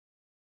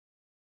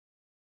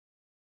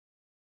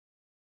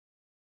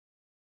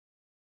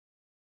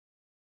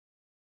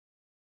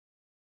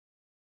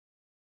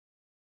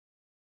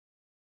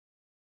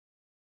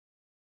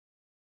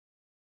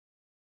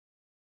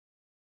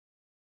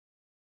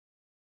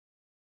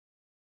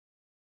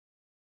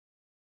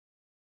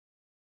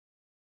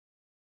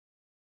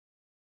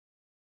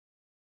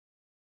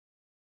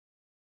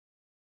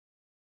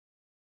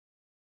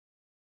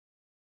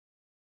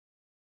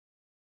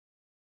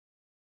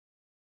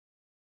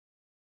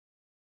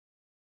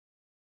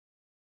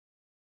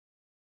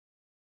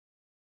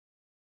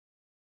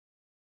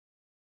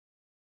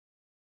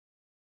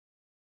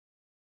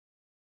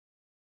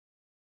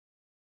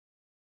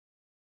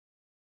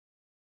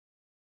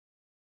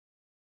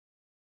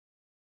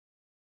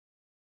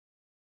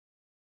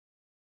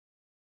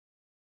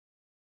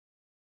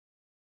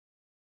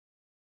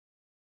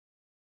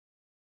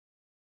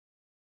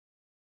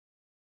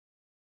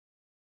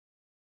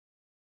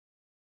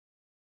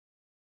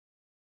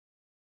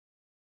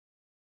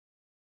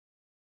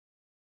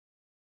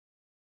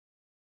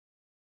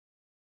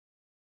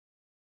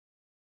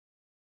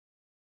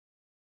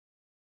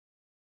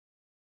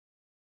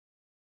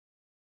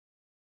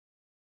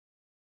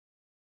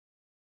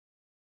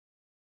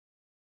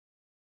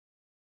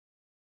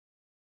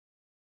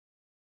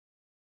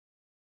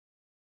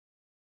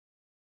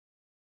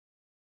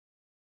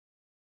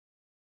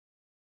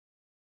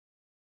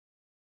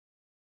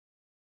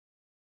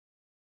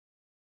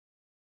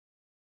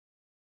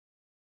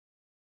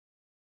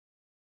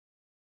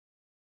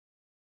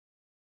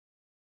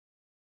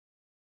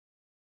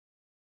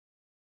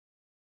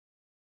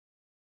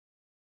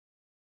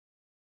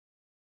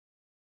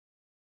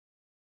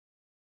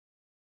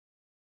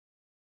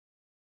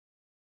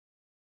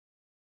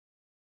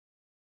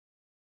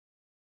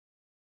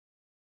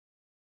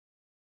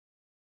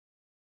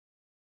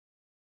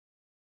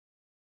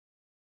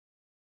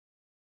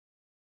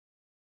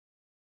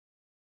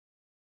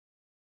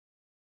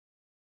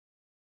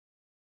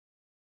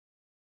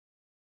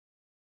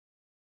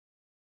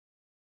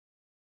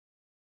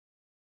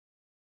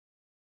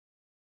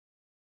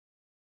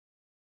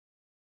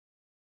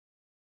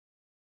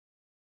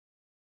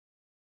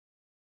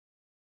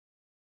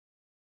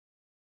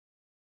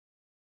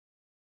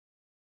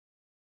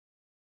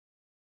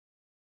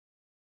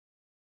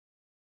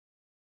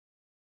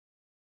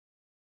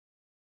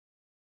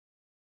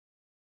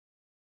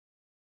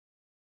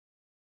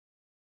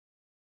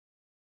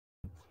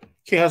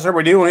Okay, how's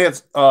everybody doing? We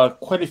had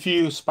quite a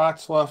few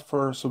spots left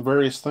for some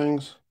various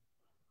things.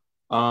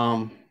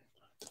 Um,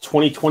 the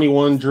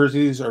 2021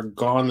 jerseys are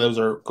gone. Those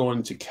are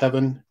going to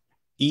Kevin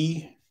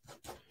E.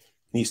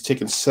 He's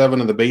taking 7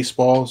 of the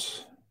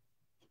baseballs.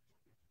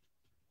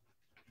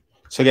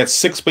 So I got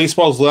 6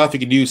 baseballs left. You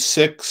could use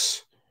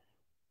 6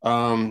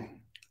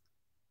 um,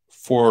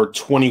 for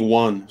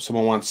 21.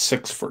 Someone wants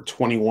 6 for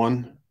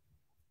 21.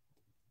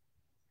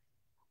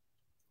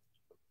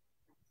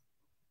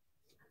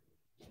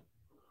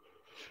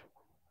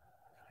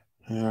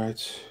 All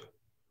right.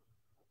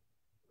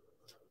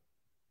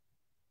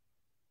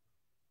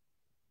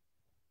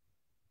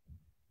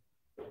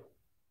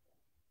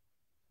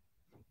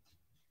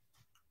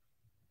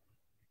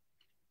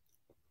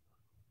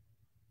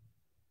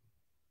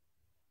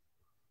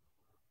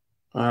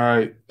 All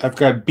right. I've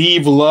got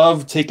Beeve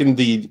Love taking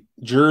the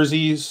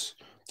jerseys,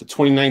 the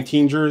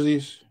 2019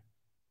 jerseys.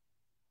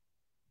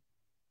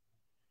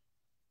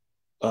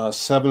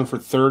 7 for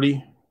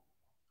 30.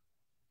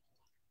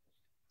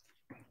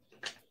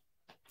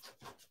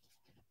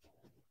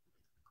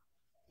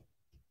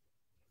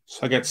 So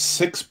I got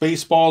 6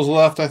 baseballs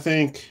left, I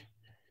think,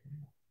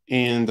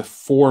 and the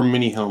 4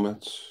 mini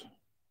helmets.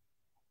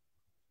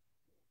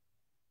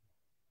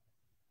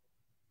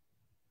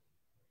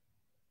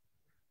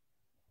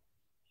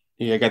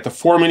 Yeah, I got the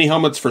 4 mini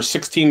helmets for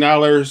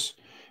 $16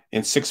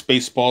 and 6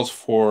 baseballs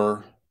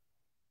for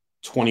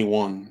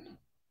 21.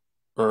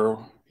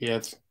 Or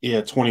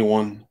yeah,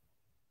 21.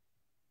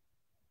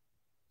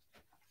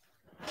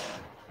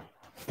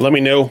 Let me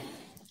know.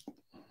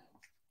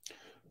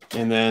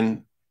 And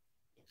then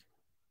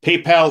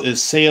PayPal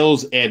is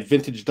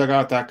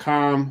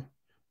sales@vintagedugout.com.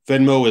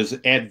 Venmo is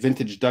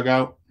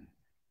 @vintagedugout.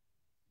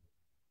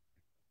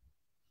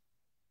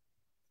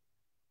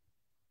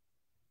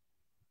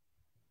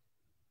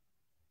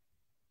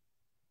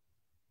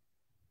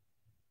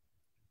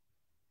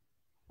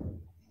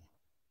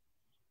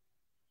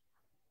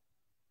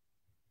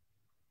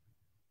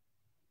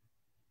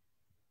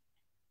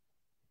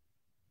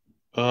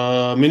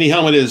 Mini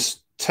helmet is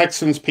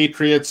Texans,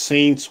 Patriots,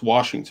 Saints,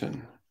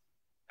 Washington.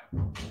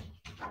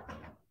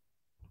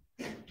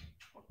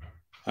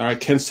 All right,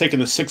 Ken's taking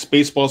the 6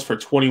 baseballs for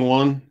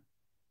 21.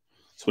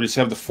 So we just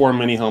have the 4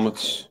 mini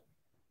helmets.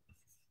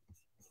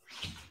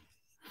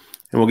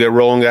 And we'll get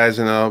rolling, guys,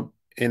 in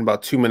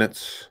about 2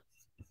 minutes.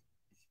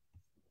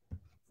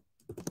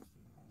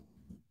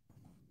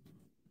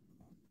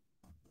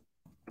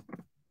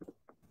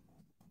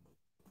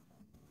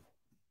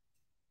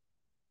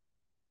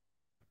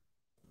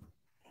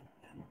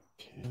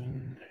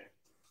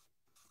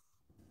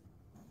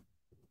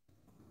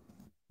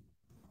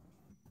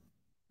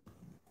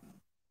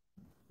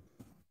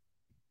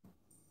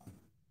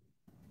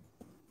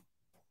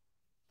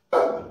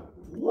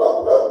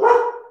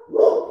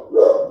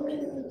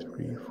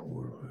 Three,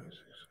 four, 5,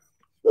 6.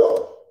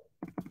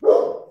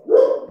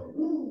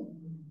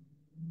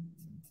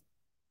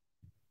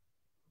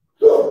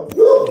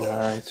 All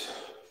right.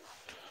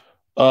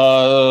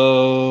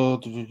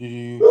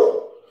 The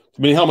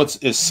mini helmets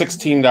is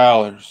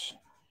 $16.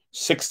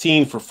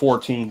 16 for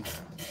 14.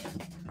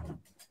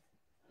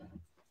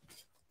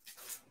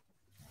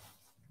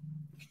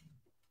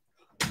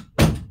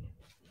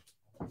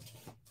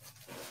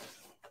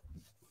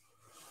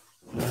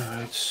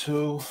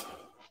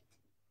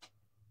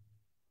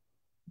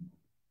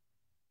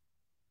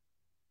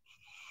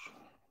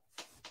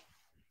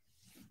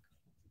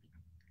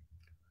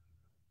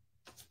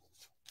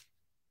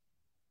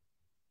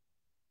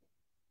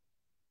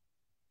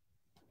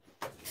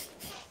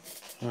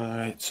 All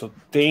right, so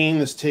Dane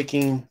is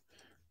taking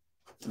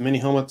the mini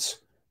helmets.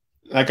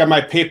 I got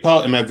my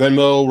PayPal and my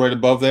Venmo right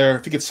above there.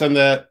 If you could send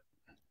that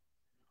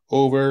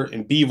over,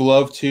 and Beeve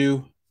Love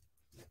too.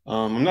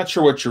 I'm not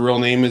sure what your real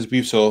name is,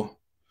 Beeve, so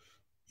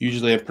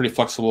usually I'm pretty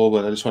flexible,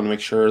 but I just want to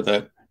make sure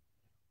that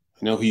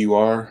I know who you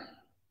are.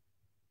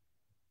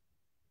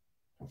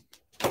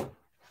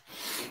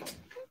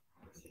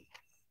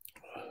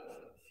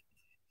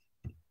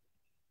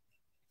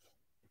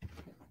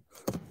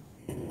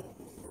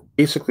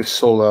 Basically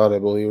sold out, I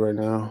believe, right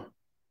now.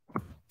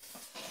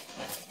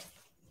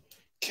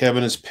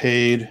 Kevin is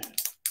paid.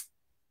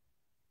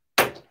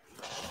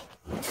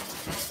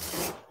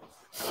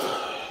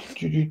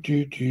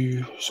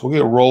 So we'll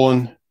get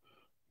rolling.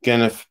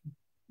 Again, if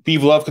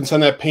Beeve Love can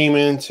send that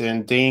payment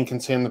and Dane can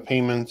send the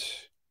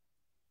payment,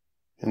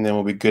 and then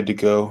we'll be good to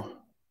go.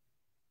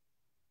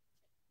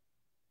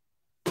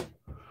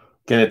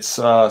 Again, it's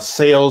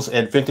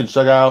sales@vintage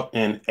dugout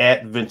and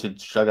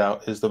 @vintage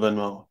dugout is the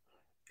Venmo.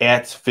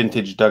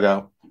 @vintage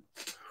dugout.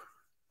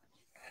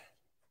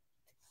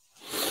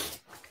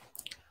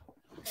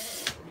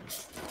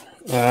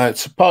 So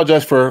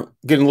apologize for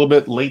getting a little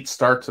bit late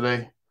start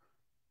today.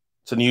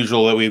 It's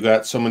unusual that we've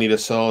got so many to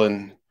sell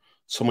in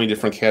so many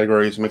different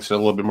categories. It makes it a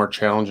little bit more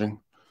challenging.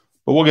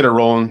 But we'll get it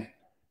rolling.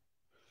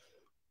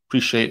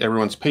 Appreciate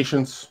everyone's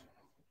patience.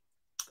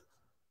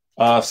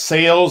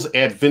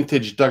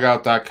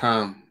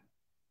 Sales@vintagedugout.com.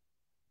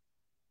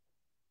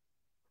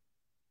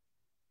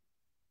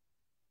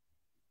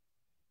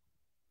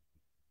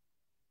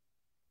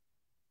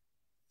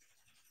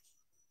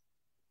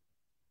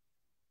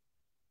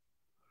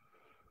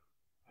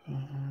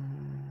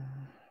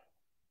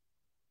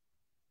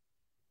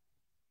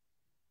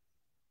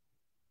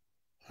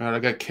 All right, I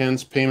got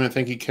Ken's payment.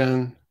 Thank you,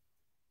 Ken.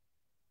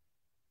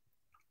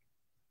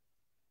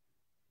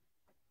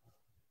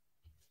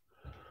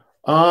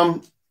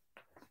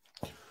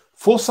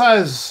 Full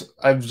size,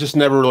 I've just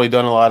never really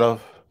done a lot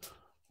of.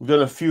 We've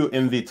done a few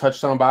in the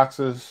touchdown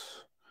boxes,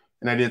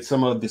 and I did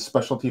some of the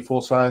specialty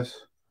full size.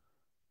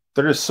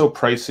 They're just so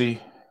pricey.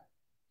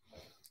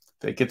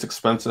 It gets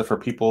expensive for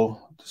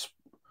people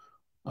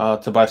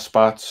to buy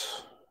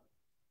spots.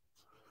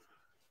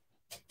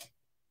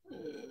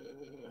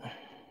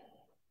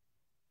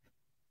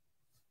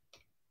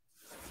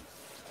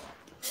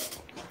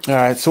 All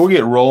right, so we'll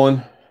get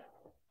rolling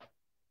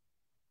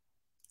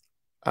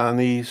on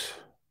these.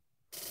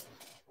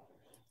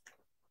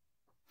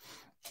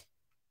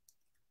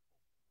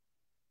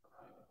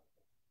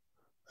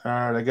 All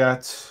right,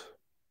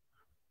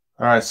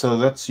 all right, so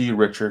that's you,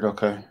 Richard.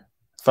 Okay.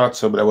 Thought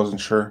so, but I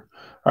wasn't sure.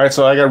 All right,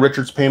 so I got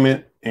Richard's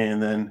payment,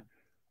 and then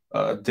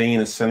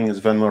Dane is sending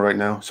his Venmo right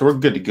now. So we're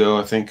good to go,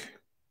 I think.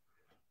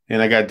 And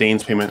I got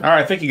Dane's payment. All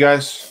right, thank you,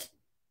 guys.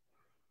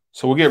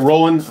 So we'll get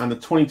rolling on the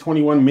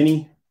 2021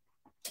 Mini.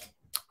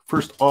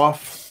 First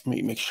off, let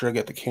me make sure I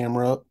got the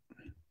camera up.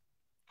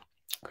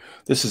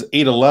 This is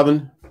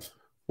 811.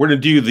 We're going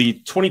to do the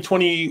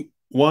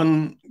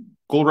 2021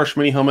 Gold Rush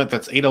Mini helmet.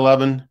 That's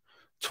 811.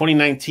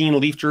 2019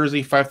 Leaf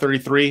Jersey,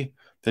 533.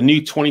 The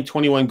new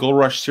 2021 Gold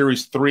Rush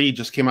Series 3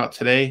 just came out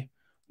today,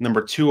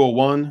 number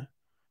 201.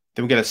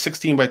 Then we got a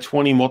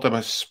 16x20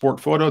 multi-sport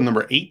photo,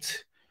 number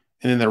 8.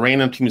 And then the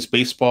Random Teams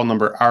Baseball,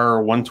 number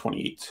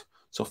R128.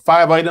 So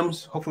 5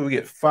 items. Hopefully we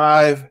get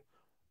 5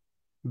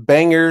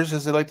 bangers,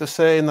 as they like to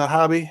say in the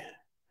hobby,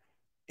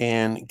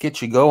 and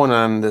get you going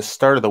on the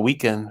start of the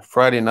weekend,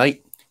 Friday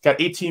night.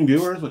 Got 18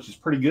 viewers, which is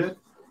pretty good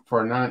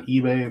for a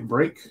non-eBay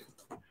break.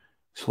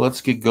 So let's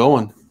get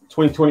going.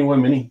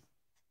 2021 Mini.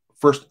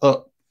 First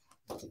up.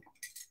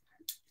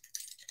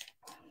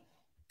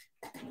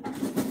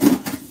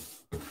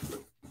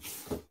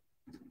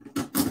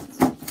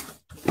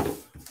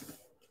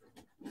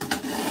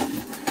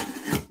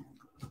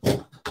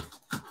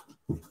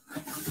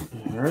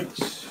 All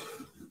right.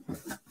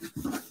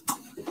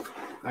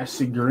 I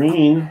see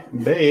Green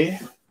Bay.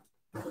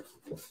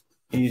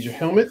 Here's your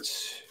helmet.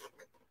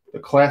 The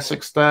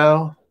classic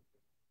style.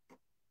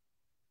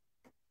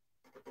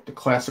 The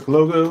classic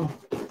logo.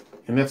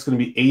 And that's going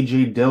to be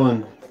A.J.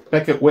 Dillon.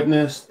 Beckett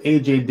witnessed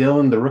A.J.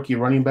 Dillon, the rookie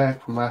running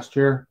back from last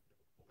year.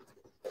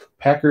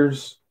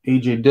 Packers,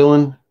 A.J.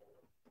 Dillon.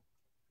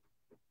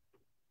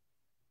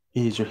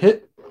 Here's your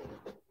hit.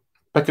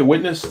 Beckett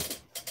witnessed.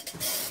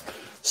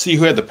 See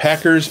who had the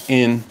Packers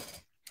in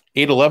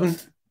 811.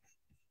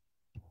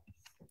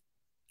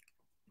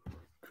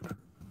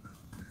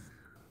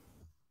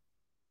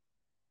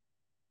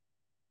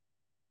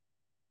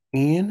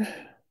 And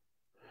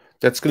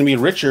that's going to be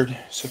Richard.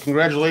 So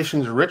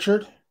congratulations,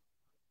 Richard,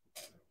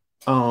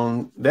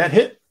 on that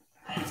hit.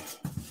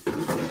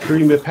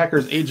 Green Bay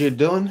Packers, A.J.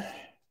 Dillon.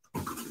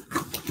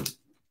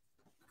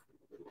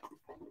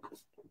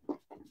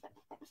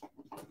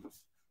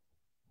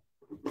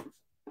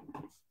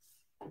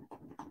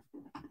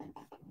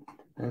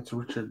 That's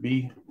Richard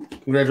B.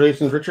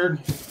 Congratulations, Richard.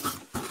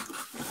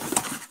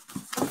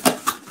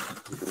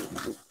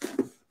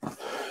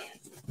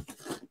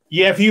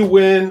 Yeah, if you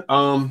win,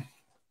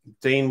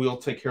 Dane will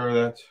take care of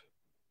that.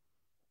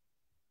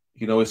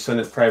 You can always send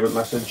a private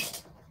message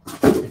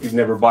if you've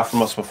never bought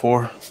from us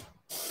before.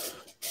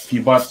 If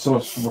you bought so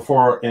much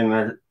before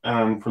from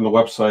the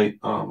website,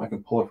 I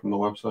can pull it from the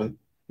website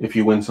if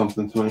you win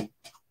something tonight.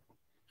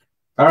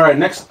 All right,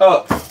 next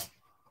up,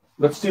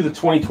 let's do the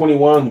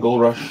 2021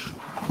 Gold Rush.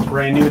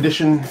 Brand new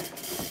edition.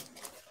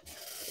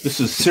 This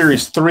is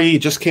Series 3.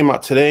 Just came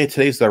out today.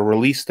 Today's the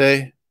release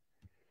day.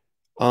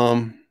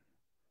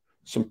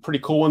 Some pretty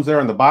cool ones there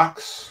in the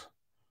box.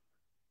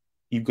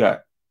 You've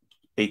got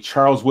a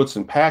Charles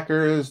Woodson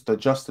Packers, the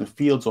Justin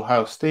Fields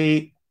Ohio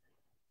State.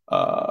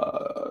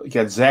 You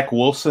got Zach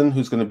Wilson,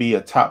 who's going to be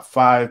a top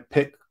 5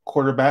 pick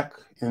quarterback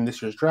in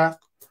this year's draft.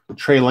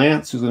 Trey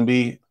Lance, who's going to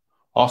be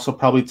also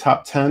probably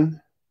top 10,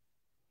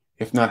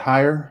 if not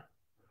higher.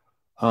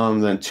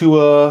 Then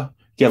Tua.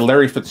 You got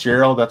Larry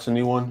Fitzgerald. That's a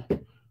new one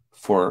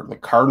for the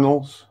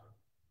Cardinals.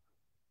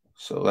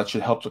 So that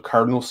should help the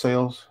Cardinals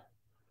sales.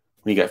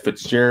 You got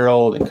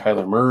Fitzgerald and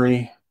Kyler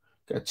Murray.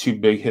 Got 2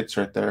 big hits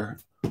right there.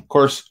 Of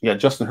course, you got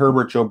Justin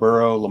Herbert, Joe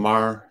Burrow,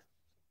 Lamar.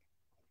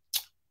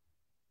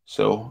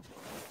 So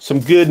some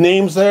good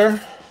names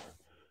there.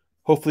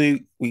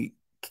 Hopefully we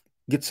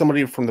get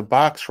somebody from the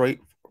box right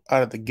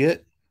out of the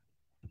get.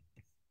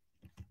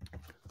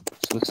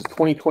 So this is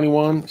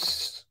 2021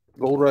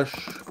 Gold Rush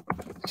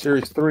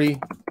Series 3.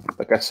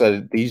 Like I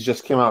said, these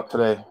just came out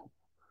today.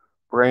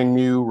 Brand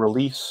new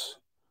release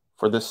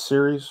for this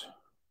series.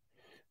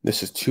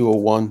 This is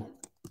 201.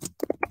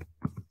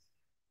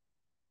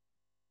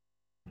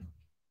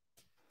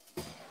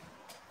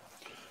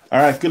 All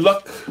right, good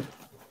luck.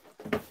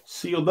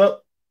 Sealed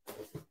up.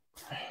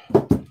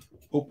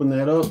 Open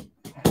that up.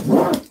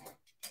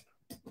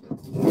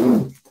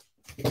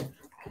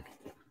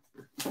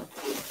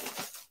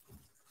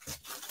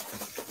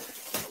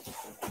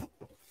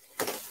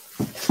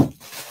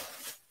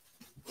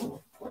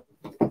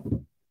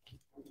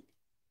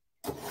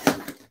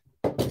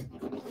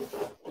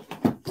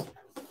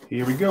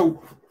 Here we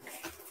go.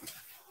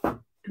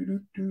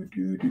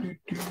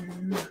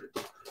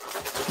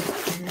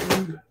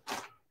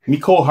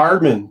 Mecole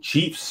Hardman,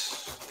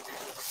 Chiefs.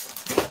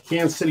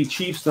 Kansas City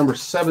Chiefs, number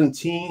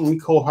 17.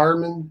 Mecole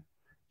Hardman.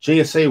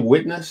 JSA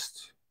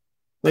witnessed.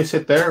 Nice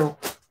hit there.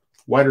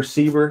 Wide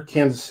receiver,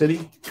 Kansas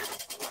City.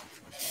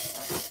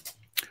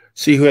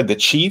 See who had the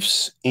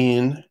Chiefs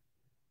in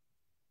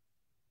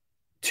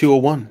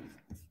 201.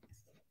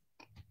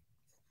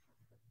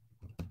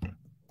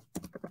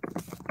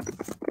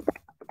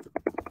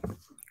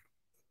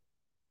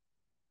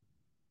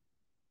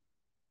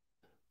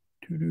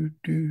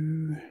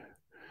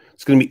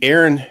 It's going to be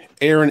Aaron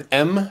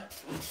M.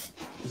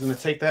 is going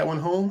to take that one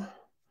home.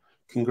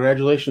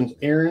 Congratulations,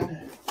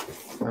 Aaron,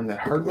 on that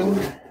Hardman.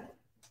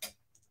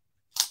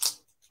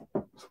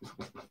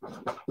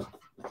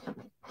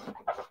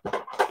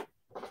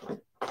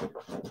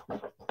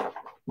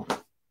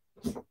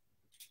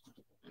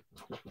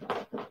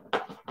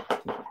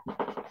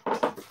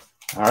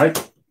 All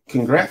right,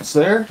 congrats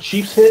there.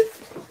 Chiefs hit.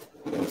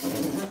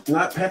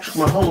 Not Patrick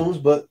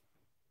Mahomes, but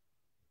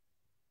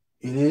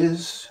it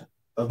is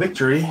a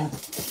victory,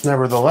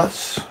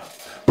 nevertheless.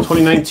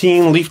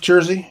 2019 Leaf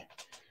jersey.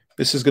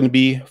 This is going to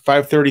be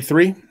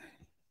 533.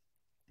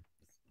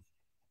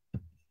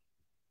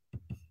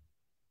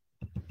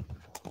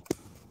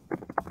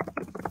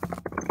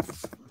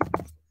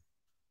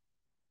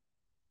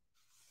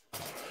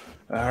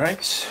 All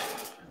right.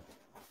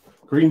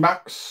 Green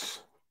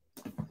box.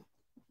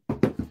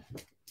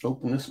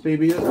 Open this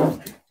baby up.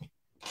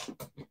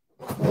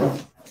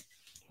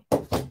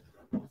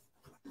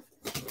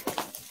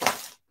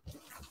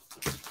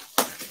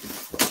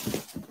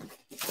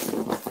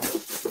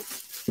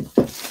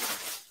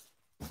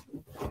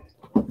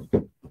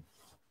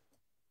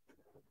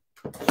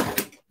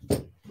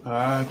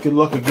 Good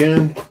luck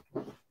again.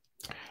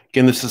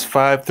 Again, this is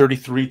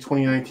 533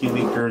 2019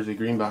 Leaf jersey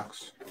green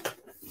box.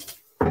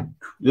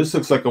 This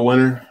looks like a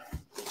winner.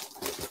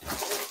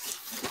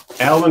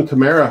 Alvin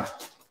Kamara.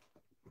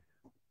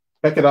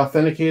 Beckett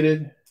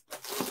authenticated.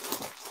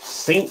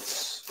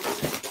 Saints.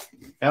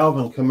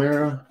 Alvin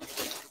Kamara.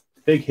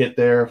 Big hit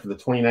there for the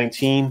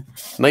 2019.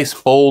 Nice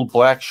bold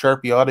black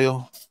Sharpie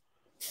audio.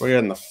 We're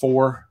in the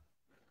 4.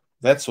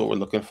 That's what we're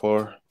looking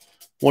for.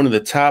 One of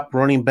the top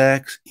running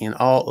backs in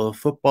all of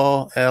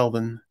football,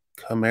 Alvin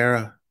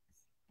Kamara.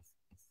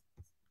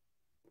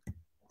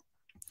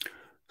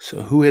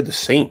 So who had the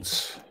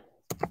Saints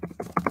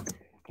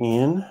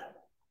in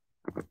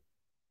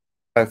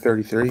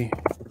 533?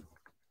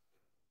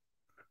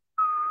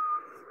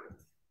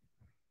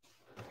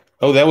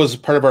 Oh, that was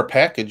part of our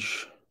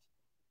package.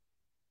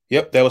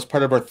 Yep, that was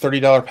part of our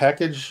 $30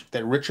 package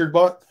that Richard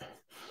bought.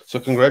 So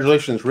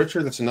congratulations,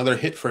 Richard. That's another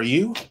hit for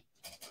you.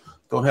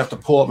 Don't have to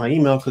pull up my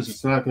email because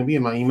it's not going to be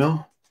in my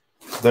email.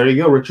 There you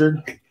go,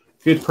 Richard.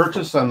 Good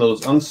purchase on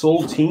those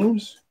unsold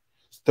teams.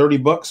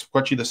 $30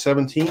 brought you the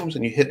 7 teams,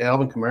 and you hit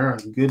Alvin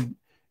Kamara. Good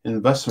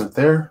investment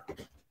there.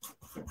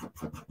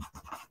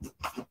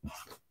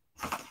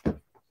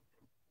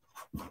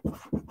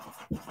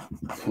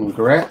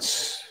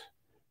 Congrats.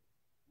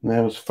 And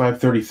that was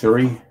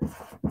 533.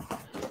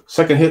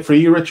 Second hit for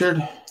you,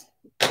 Richard.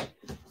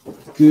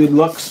 Good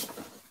luck.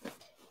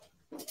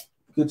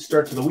 Good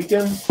start to the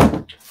weekend.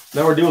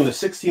 Now we're doing the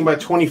 16 by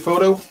 20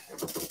 photo.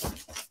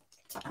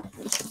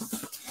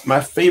 My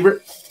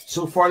favorite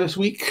so far this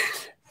week.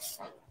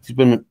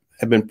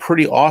 Have been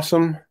pretty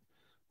awesome.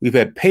 We've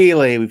had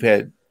Pele, we've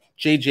had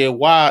J.J.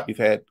 Watt, we've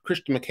had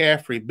Christian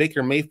McCaffrey,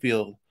 Baker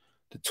Mayfield,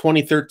 the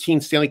 2013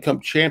 Stanley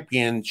Cup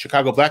champion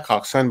Chicago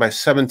Blackhawks signed by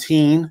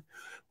 17.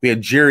 We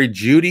had Jerry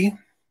Jeudy,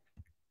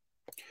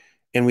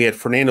 and we had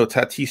Fernando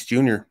Tatis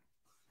Jr.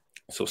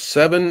 So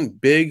 7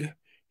 big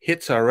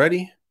hits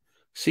already.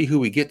 See who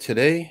we get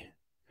today.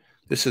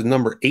 This is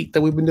number 8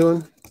 that we've been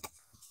doing.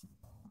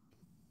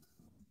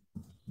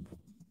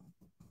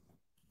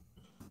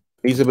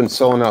 These have been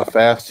selling out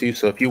fast too,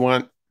 so if you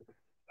want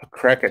a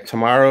crack at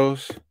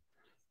tomorrow's,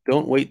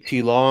 don't wait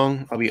too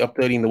long. I'll be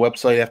updating the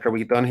website after we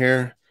get done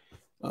here,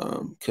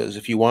 because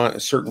if you want a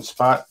certain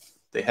spot,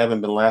 they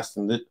haven't been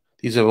lasting.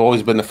 These have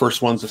always been the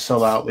first ones to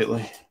sell out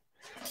lately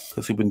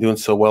because we've been doing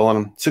so well on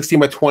them. 16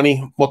 by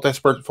 20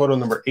 multi-sport photo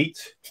number 8.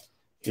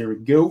 Here we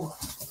go.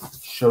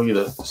 Show you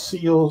the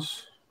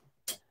seals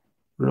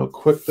real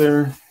quick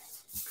there.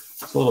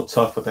 It's a little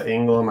tough with the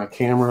angle on my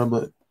camera,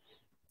 but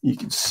you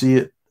can see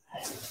it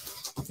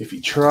if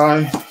you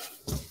try.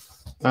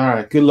 All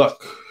right, good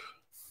luck.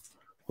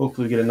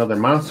 Hopefully we get another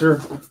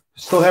monster.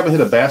 Still haven't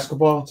hit a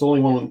basketball. It's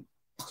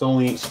the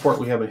only sport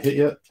we haven't hit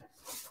yet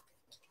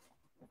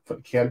for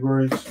the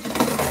categories.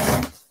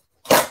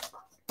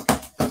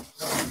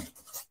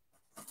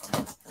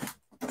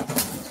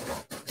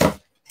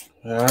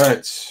 All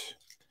right.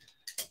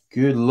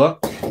 Good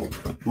luck,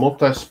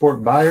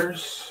 multi-sport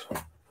buyers.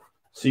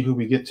 See who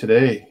we get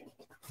today.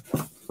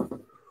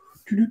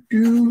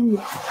 Is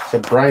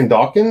that Brian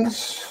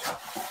Dawkins?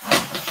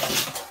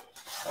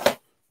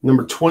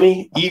 Number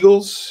 20,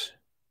 Eagles.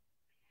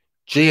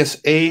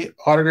 JSA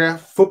autograph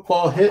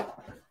football hit.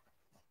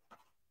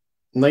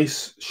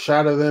 Nice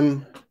shot of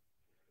them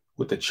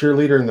with the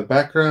cheerleader in the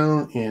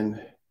background, and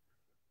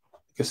I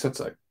guess that's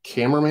a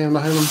cameraman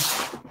behind him.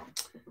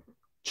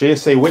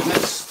 JSA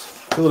Witness,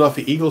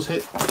 Philadelphia Eagles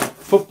hit.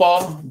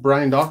 Football,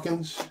 Brian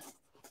Dawkins.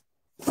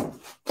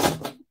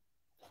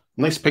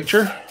 Nice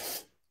picture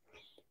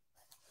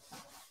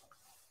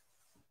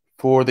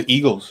for the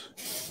Eagles.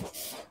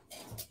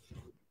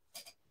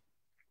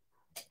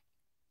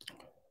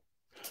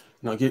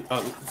 Now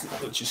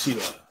let you see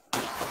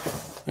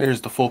that.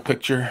 There's the full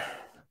picture.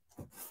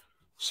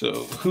 So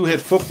who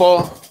hit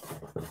football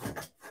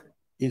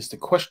is the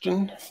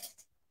question.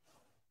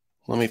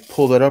 Let me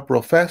pull that up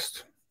real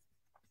fast.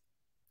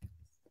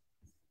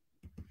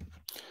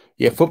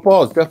 Yeah,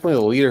 football is definitely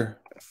the leader.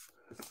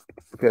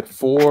 We've had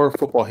 4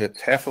 football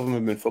hits. Half of them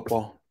have been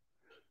football.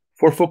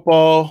 4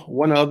 football,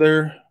 1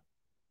 other,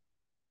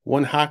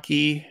 1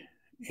 hockey,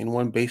 and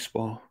 1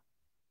 baseball.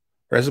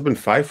 Or has it been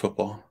 5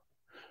 football?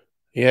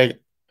 Yeah,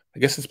 I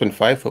guess it's been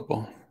 5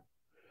 football.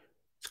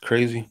 It's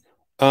crazy.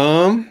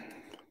 So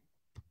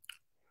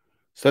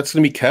that's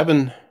gonna be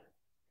Kevin.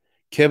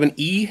 Kevin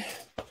E.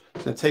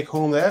 Gonna take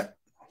home that.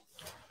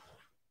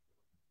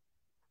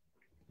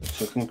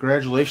 So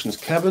congratulations,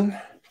 Kevin.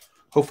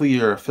 Hopefully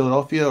you're a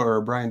Philadelphia or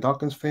a Brian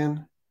Dawkins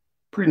fan.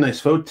 Pretty nice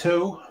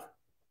photo.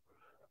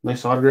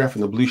 Nice autograph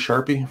in the blue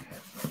Sharpie.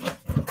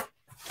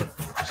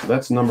 So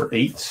that's number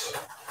 8.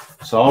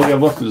 So all we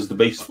have left is the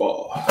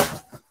baseball.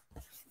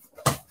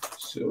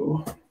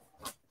 So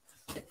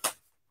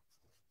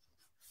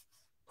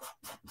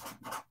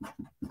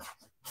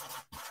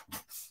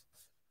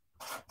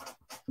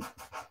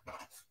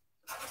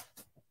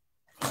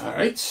all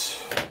right.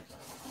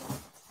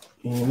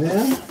 And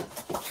then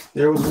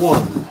there was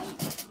 1.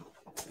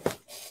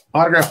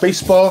 Autograph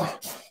baseball.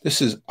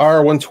 This is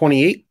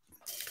R128.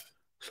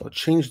 So I'll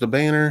change the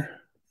banner.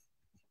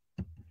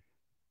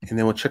 And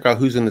then we'll check out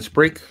who's in this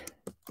break.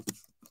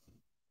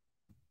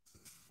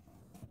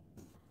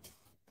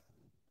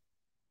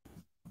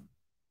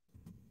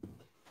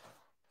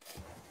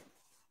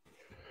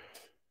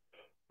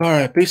 All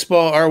right,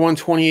 baseball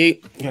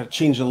R128. You got to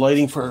change the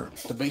lighting for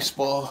the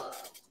baseball.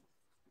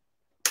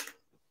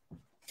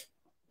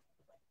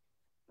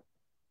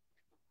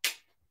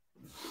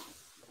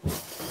 Get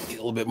a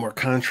little bit more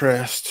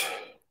contrast.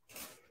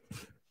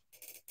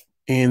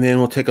 And then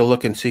we'll take a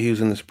look and see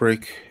who's in this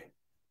break.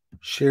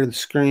 Share the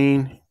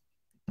screen.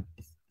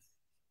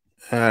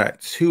 All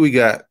right, so who we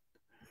got?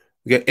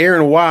 We got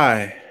Aaron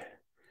Y.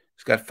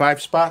 He's got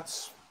 5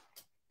 spots.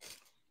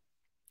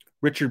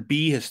 Richard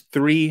B has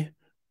 3.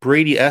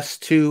 Brady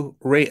S2.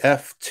 Ray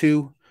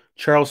F2.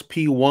 Charles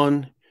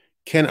P1.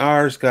 Ken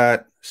R's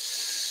got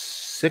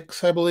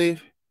 6, I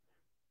believe.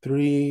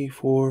 3,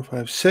 4,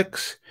 5,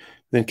 6.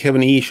 Then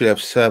Kevin E should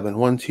have 7.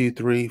 1, 2,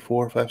 3,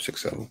 4, 5,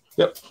 6, 7.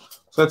 Yep.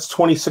 So that's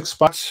 26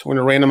 spots. We're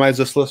going to randomize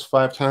this list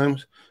 5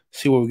 times.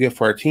 See what we get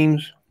for our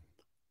teams.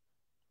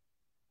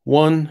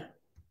 1,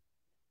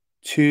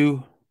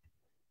 2,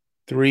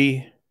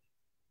 3,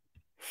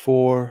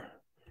 4,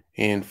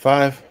 and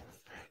 5.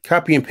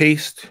 Copy and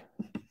paste.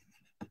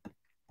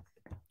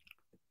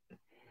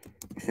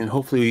 And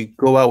hopefully we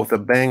go out with a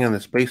bang on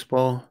this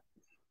baseball.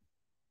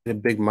 A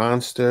big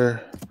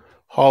monster,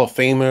 Hall of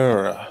Famer,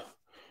 or a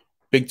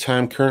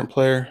big-time current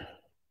player.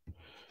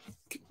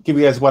 Give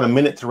you guys about a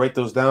minute to write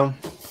those down.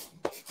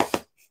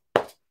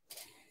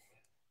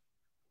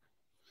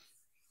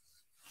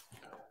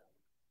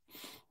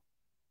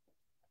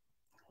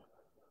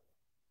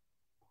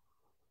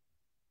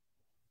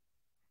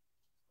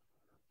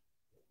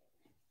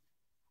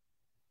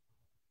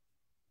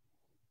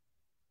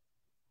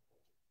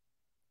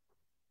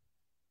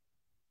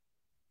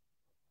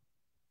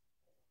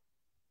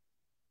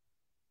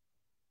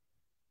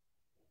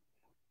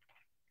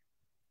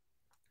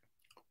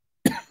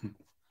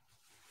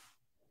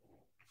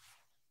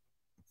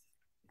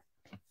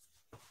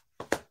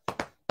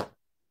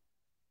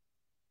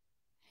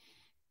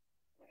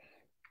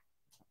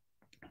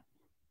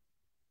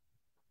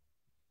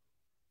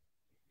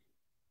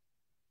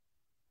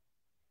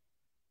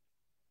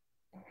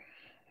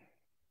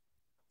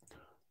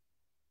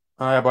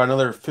 All right, about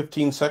another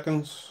 15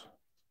 seconds.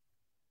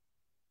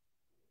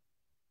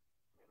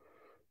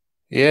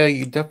 Yeah,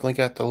 you definitely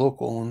got the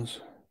local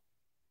ones.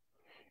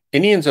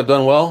 Indians have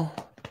done well.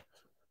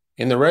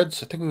 In the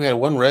Reds, I think we've had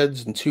 1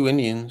 Reds and 2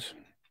 Indians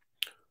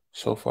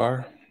so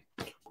far.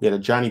 We had a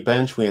Johnny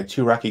Bench. We had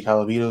 2 Rocky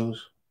Calavitos.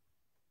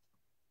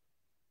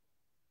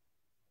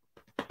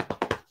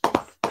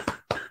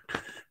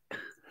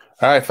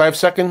 All right, 5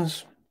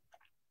 seconds.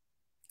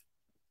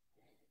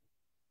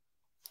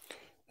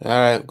 All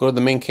right, go to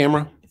the main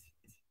camera.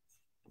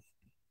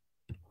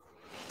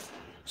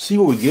 See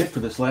what we get for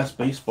this last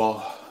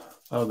baseball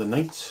of the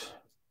night.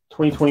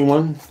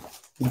 2021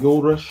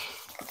 Gold Rush.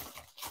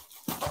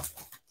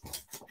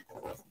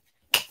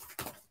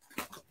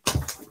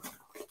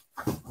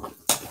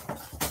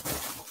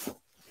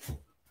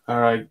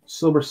 All right,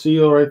 silver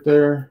seal right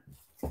there.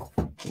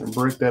 I'm gonna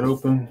break that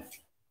open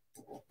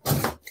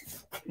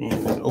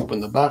and then open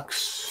the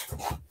box.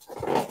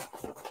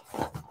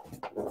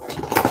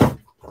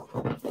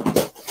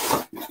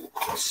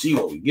 Let's see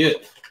what we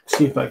get.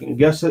 See if I can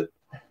guess it.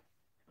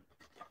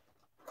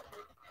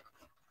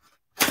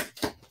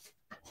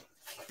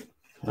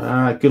 All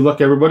right, good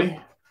luck, everybody.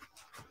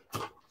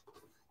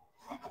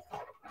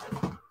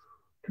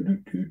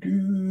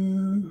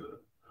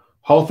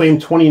 Hall of Fame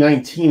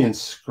 2019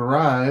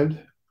 inscribed.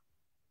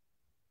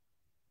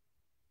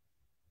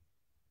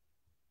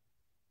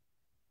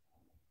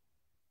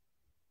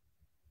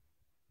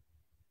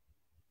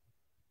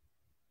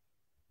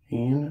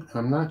 And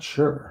I'm not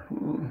sure.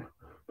 I'm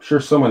sure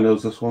someone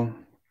knows this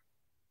one.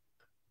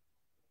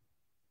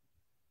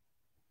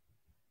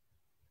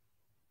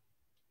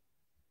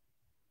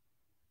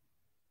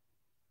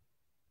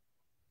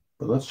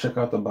 But let's check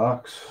out the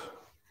box.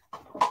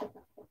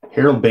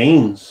 Harold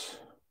Baines.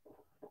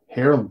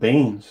 Harold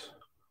Baines.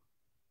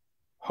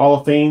 Hall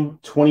of Fame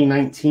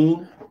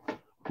 2019.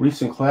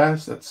 Recent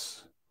class.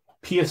 That's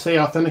PSA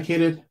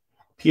authenticated.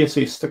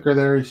 PSA sticker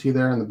there. You see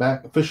there in the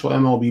back. Official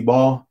MLB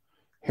ball.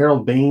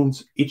 Harold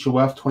Baines.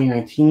 HOF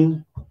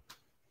 2019.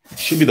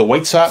 Should be the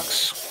White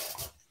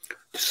Sox.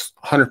 Just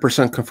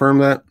 100% confirm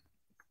that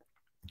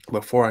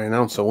before I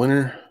announce a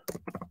winner.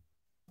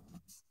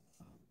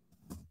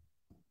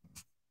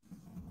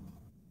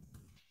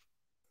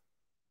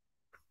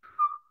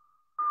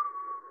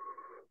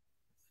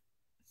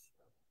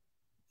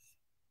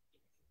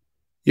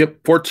 Yep,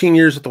 14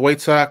 years with the White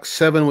Sox,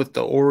 7 with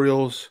the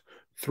Orioles,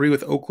 3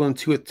 with Oakland,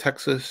 2 with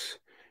Texas,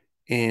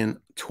 and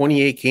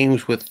 28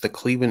 games with the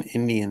Cleveland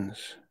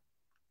Indians.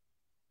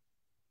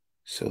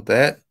 So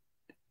that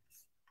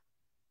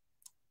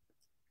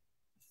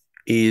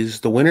is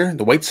the winner,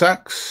 the White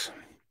Sox.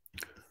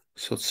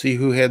 So let's see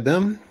who had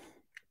them.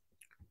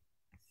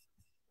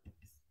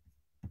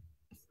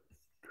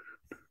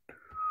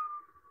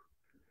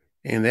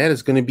 And that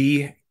is going to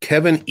be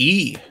Kevin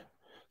E.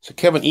 So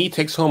Kevin E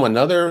takes home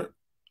another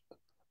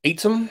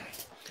item.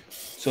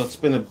 So it's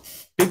been a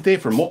big day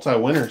for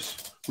multi-winners.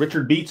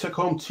 Richard B took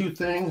home 2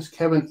 things.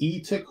 Kevin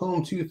E took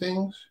home 2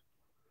 things.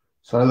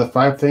 So out of the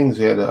 5 things,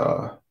 he had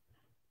a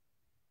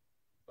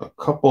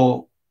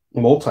couple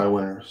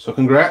multi-winners. So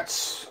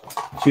congrats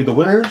to the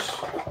winners.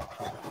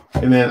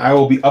 And then I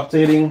will be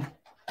updating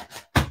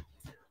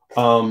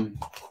the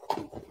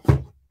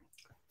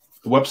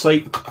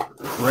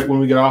website right when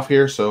we get off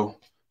here. So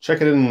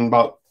check it in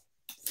about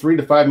 3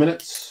 to 5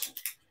 minutes.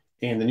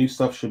 And the new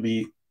stuff should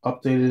be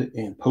updated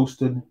and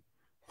posted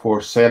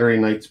for Saturday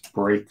night's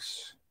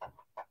breaks.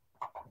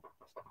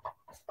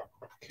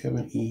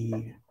 Kevin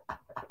E.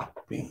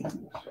 Baines.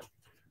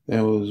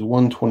 That was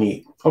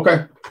 128.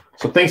 Okay.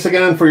 So thanks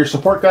again for your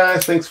support,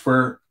 guys. Thanks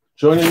for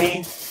joining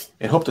me.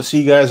 And hope to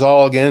see you guys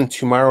all again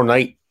tomorrow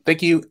night.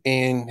 Thank you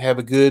and have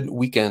a good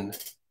weekend.